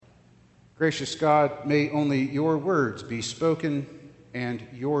Gracious God, may only your words be spoken and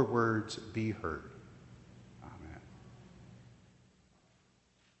your words be heard. Amen.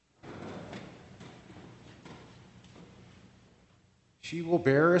 She will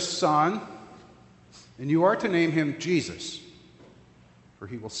bear a son, and you are to name him Jesus, for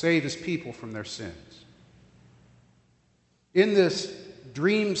he will save his people from their sins. In this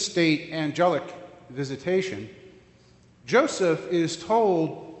dream state angelic visitation, Joseph is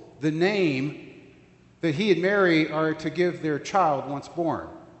told the name that he and Mary are to give their child once born.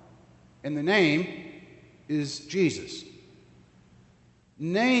 And the name is Jesus.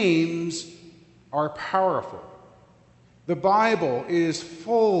 Names are powerful. The Bible is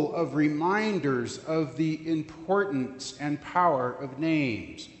full of reminders of the importance and power of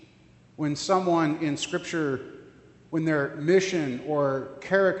names. When someone in Scripture, when their mission or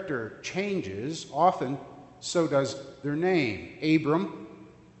character changes, often so does their name. Abram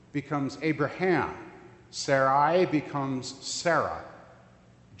becomes Abraham. Sarai becomes Sarah.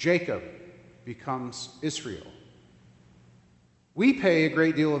 Jacob becomes Israel. We pay a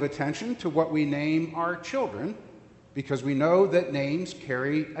great deal of attention to what we name our children because we know that names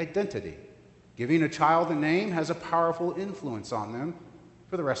carry identity. Giving a child a name has a powerful influence on them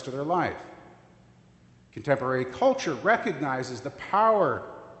for the rest of their life. Contemporary culture recognizes the power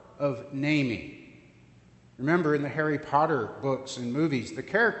of naming. Remember, in the Harry Potter books and movies, the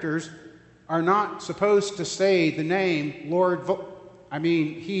characters are not supposed to say the name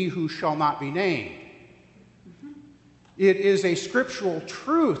he who shall not be named. It is a scriptural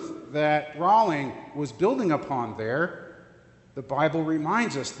truth that Rowling was building upon there. The Bible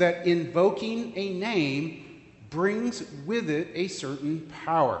reminds us that invoking a name brings with it a certain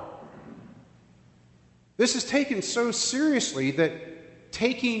power. This is taken so seriously that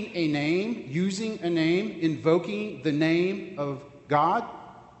taking a name, using a name, invoking the name of God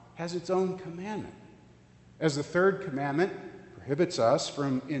has its own commandment. As the third commandment prohibits us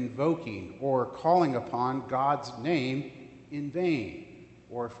from invoking or calling upon God's name in vain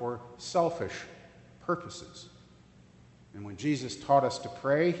or for selfish purposes. And when Jesus taught us to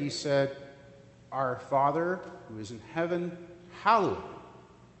pray, he said, "Our Father who is in heaven, hallowed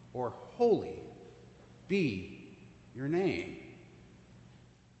or holy be your name."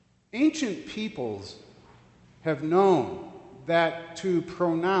 Ancient peoples have known that to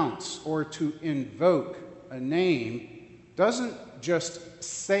pronounce or to invoke a name doesn't just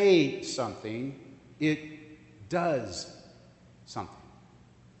say something, it does something.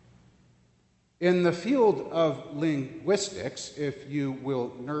 In the field of linguistics, if you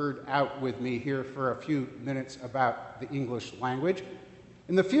will nerd out with me here for a few minutes about the English language,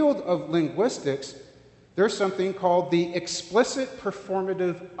 in the field of linguistics, there's something called the explicit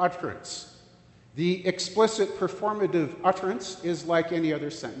performative utterance. The explicit performative utterance is like any other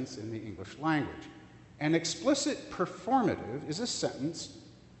sentence in the English language. An explicit performative is a sentence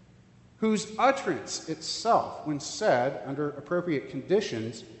whose utterance itself, when said under appropriate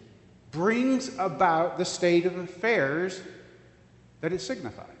conditions, brings about the state of affairs that it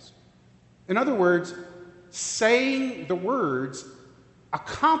signifies. In other words, saying the words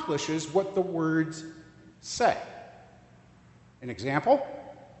accomplishes what the words say. An example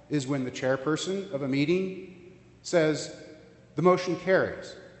is when the chairperson of a meeting says, "The motion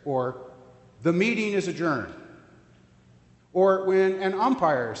carries," or "The meeting is adjourned," or when an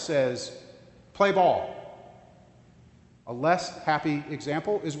umpire says, "Play ball." A less happy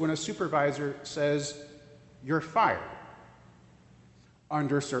example is when a supervisor says, "You're fired."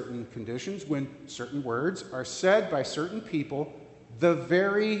 Under certain conditions, when certain words are said by certain people, the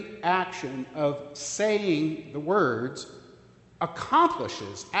very action of saying the words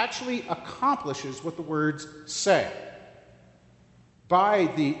actually accomplishes what the words say. By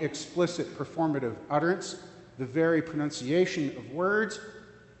the explicit performative utterance, the very pronunciation of words,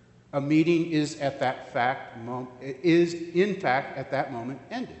 a meeting is in fact at that moment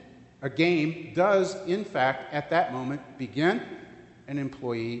ended. A game does in fact at that moment begin. An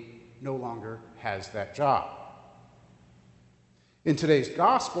employee no longer has that job. In today's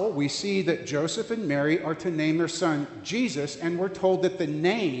gospel, we see that Joseph and Mary are to name their son Jesus, and we're told that the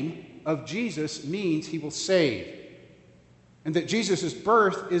name of Jesus means he will save. And that Jesus'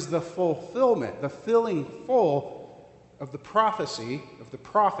 birth is the fulfillment, the filling full of the prophecy of the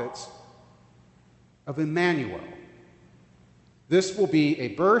prophets of Emmanuel. This will be a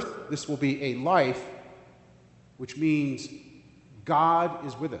birth, this will be a life, which means God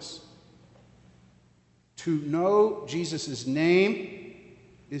is with us. To know Jesus' name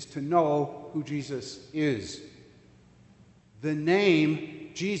is to know who Jesus is. The name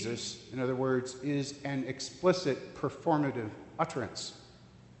Jesus, in other words, is an explicit performative utterance.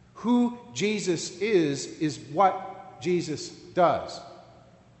 Who Jesus is what Jesus does.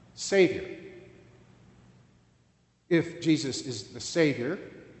 Savior. If Jesus is the Savior,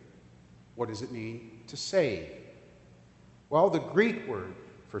 what does it mean to save? Well, the Greek word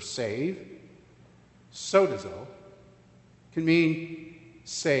for save, sotizo, can mean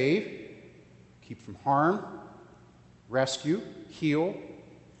save, keep from harm, rescue, heal,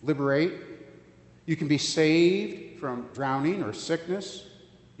 liberate. You can be saved from drowning or sickness.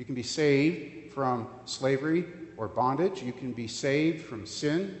 You can be saved from slavery or bondage. You can be saved from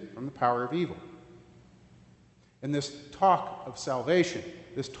sin, from the power of evil. And this talk of salvation,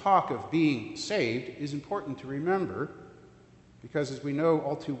 this talk of being saved, is important to remember because, as we know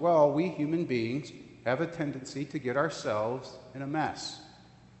all too well, we human beings have a tendency to get ourselves in a mess.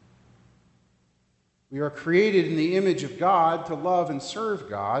 We are created in the image of God to love and serve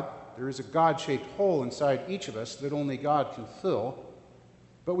God. There is a God-shaped hole inside each of us that only God can fill.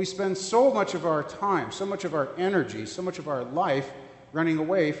 But we spend so much of our time, so much of our energy, so much of our life running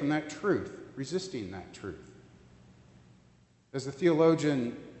away from that truth, resisting that truth. As the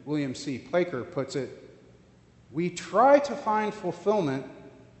theologian William C. Plaker puts it, we try to find fulfillment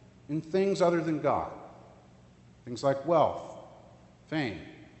in things other than God. Things like wealth, fame,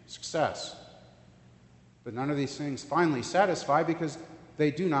 success. But none of these things finally satisfy because they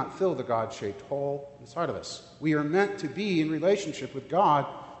do not fill the God-shaped hole inside of us. We are meant to be in relationship with God,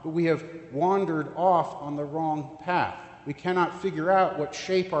 but we have wandered off on the wrong path. We cannot figure out what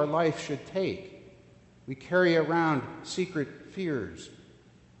shape our life should take. We carry around secret fears.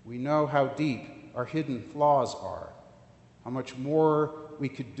 We know how deep our hidden flaws are, how much more we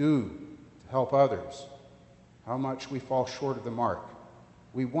could do to help others, how much we fall short of the mark.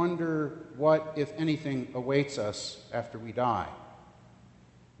 We wonder what, if anything, awaits us after we die.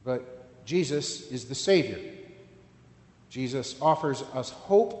 But Jesus is the Savior. Jesus offers us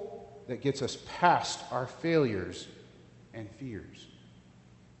hope that gets us past our failures and fears.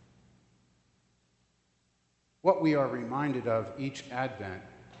 What we are reminded of each Advent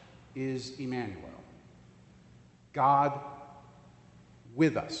is Emmanuel, God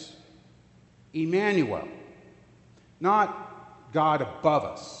with us. Emmanuel, not God above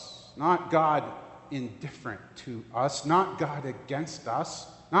us, not God indifferent to us, not God against us,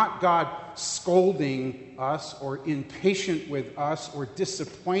 not God scolding us or impatient with us or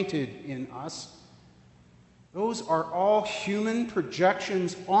disappointed in us. Those are all human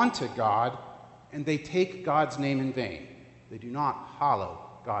projections onto God, and they take God's name in vain. They do not hallow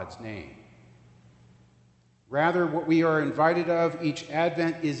God's name. Rather, what we are invited of each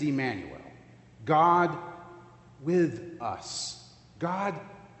Advent is Emmanuel, God with us, God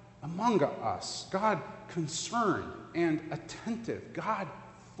among us, God concerned and attentive, God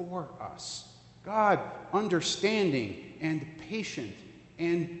for us, God understanding and patient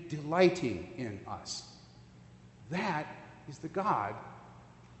and delighting in us. That is the God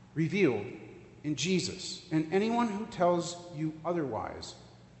revealed in Jesus. And anyone who tells you otherwise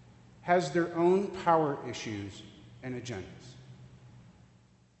has their own power issues and agendas.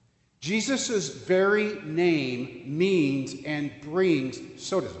 Jesus' very name means and brings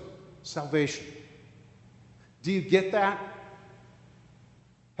sotezo, salvation. Do you get that?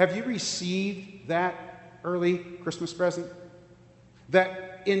 Have you received that early Christmas present?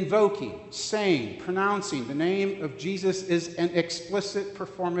 That invoking, saying, pronouncing the name of Jesus is an explicit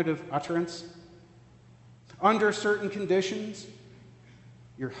performative utterance? Under certain conditions,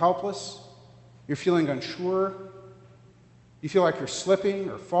 you're helpless, you're feeling unsure, you feel like you're slipping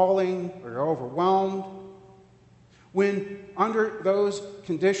or falling or you're overwhelmed. When under those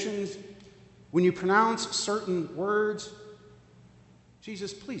conditions, when you pronounce certain words,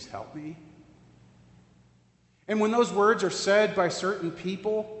 Jesus, please help me. And when those words are said by certain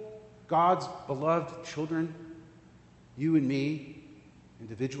people, God's beloved children, you and me,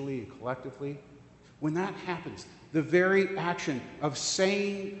 individually and collectively, when that happens, the very action of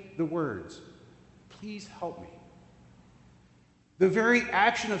saying the words, please help me, the very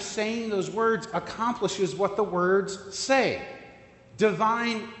action of saying those words accomplishes what the words say.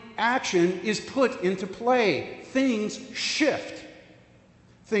 Divine action is put into play. Things shift.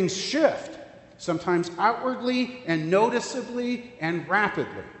 Things shift, sometimes outwardly and noticeably and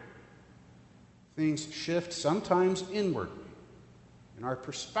rapidly. Things shift sometimes inwardly in our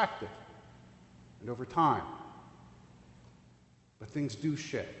perspective and over time. But things do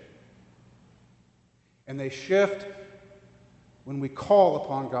shift. And they shift when we call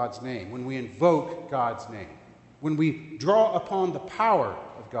upon God's name, when we invoke God's name, when we draw upon the power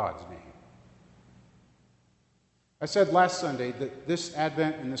of God's name. I said last Sunday that this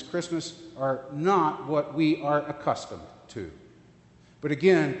Advent and this Christmas are not what we are accustomed to. But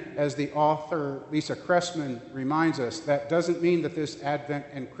again, as the author Lisa Cressman reminds us, that doesn't mean that this Advent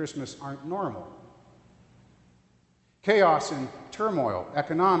and Christmas aren't normal. Chaos and turmoil,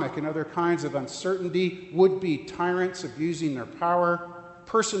 economic and other kinds of uncertainty, would-be tyrants abusing their power,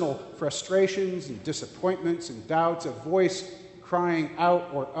 personal frustrations and disappointments and doubts, a voice crying out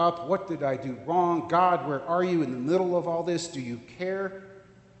or up, "What did I do wrong? God, where are you in the middle of all this? Do you care?"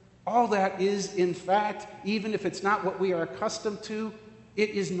 All that is, in fact, even if it's not what we are accustomed to, it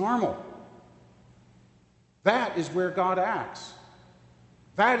is normal. That is where God acts.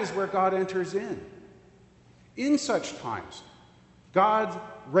 That is where God enters in. In such times, God's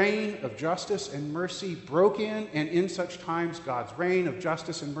reign of justice and mercy broke in, and in such times, God's reign of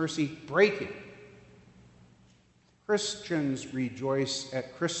justice and mercy break in. Christians rejoice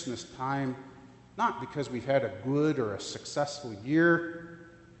at Christmas time not because we've had a good or a successful year,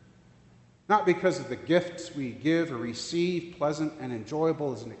 not because of the gifts we give or receive, pleasant and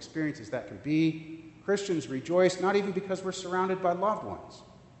enjoyable as an experience as that can be. Christians rejoice not even because we're surrounded by loved ones,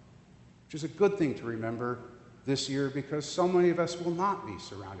 which is a good thing to remember this year because so many of us will not be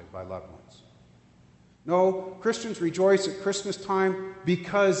surrounded by loved ones. No, Christians rejoice at Christmas time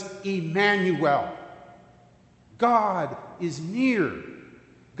because Emmanuel, God, is near.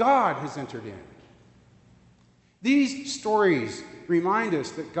 God has entered in. These stories remind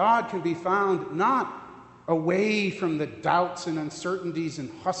us that God can be found not away from the doubts and uncertainties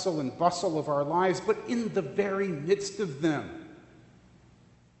and hustle and bustle of our lives, but in the very midst of them.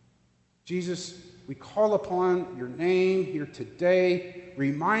 Jesus, we call upon your name here today.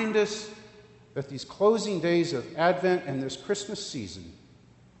 Remind us that these closing days of Advent and this Christmas season,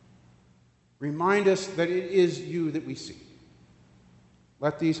 remind us that it is you that we seek.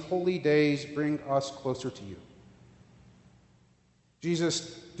 Let these holy days bring us closer to you.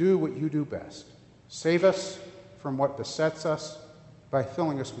 Jesus, do what you do best. Save us from what besets us by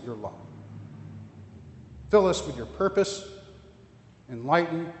filling us with your love. Fill us with your purpose,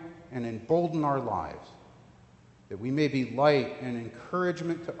 enlighten and embolden our lives, that we may be light and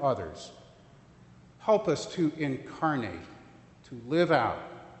encouragement to others. Help us to incarnate, to live out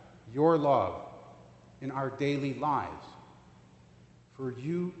your love in our daily lives. For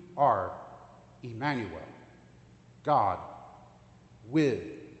you are Emmanuel, God with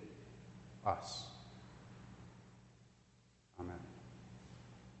us.